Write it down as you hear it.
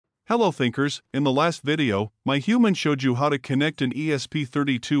Hello thinkers, in the last video, my human showed you how to connect an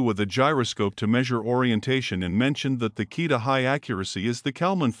ESP32 with a gyroscope to measure orientation and mentioned that the key to high accuracy is the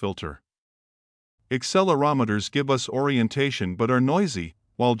Kalman filter. Accelerometers give us orientation but are noisy,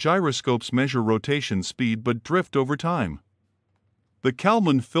 while gyroscopes measure rotation speed but drift over time. The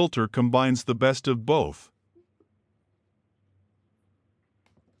Kalman filter combines the best of both.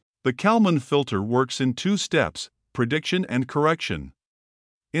 The Kalman filter works in two steps, prediction and correction.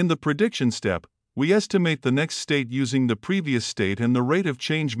 In the prediction step, we estimate the next state using the previous state and the rate of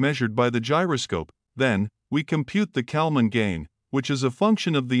change measured by the gyroscope. Then, we compute the Kalman gain, which is a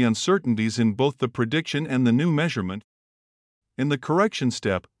function of the uncertainties in both the prediction and the new measurement. In the correction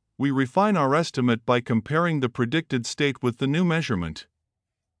step, we refine our estimate by comparing the predicted state with the new measurement.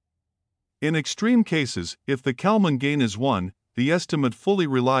 In extreme cases, if the Kalman gain is 1, the estimate fully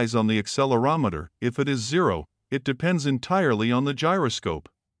relies on the accelerometer. If it is 0, it depends entirely on the gyroscope.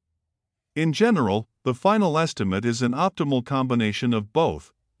 In general, the final estimate is an optimal combination of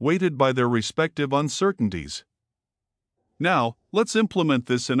both, weighted by their respective uncertainties. Now, let's implement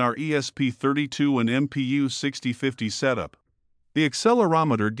this in our ESP32 and MPU 6050 setup. The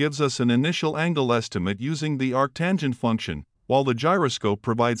accelerometer gives us an initial angle estimate using the arctangent function, while the gyroscope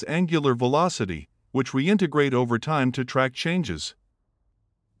provides angular velocity, which we integrate over time to track changes.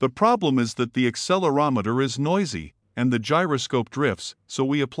 The problem is that the accelerometer is noisy, and the gyroscope drifts, so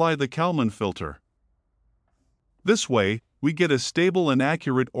we apply the Kalman filter. This way, we get a stable and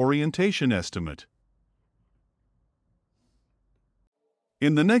accurate orientation estimate.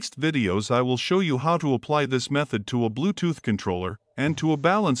 In the next videos I will show you how to apply this method to a Bluetooth controller and to a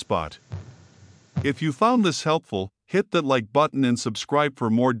balance bot. If you found this helpful, hit that like button and subscribe for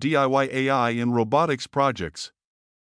more DIY AI and robotics projects.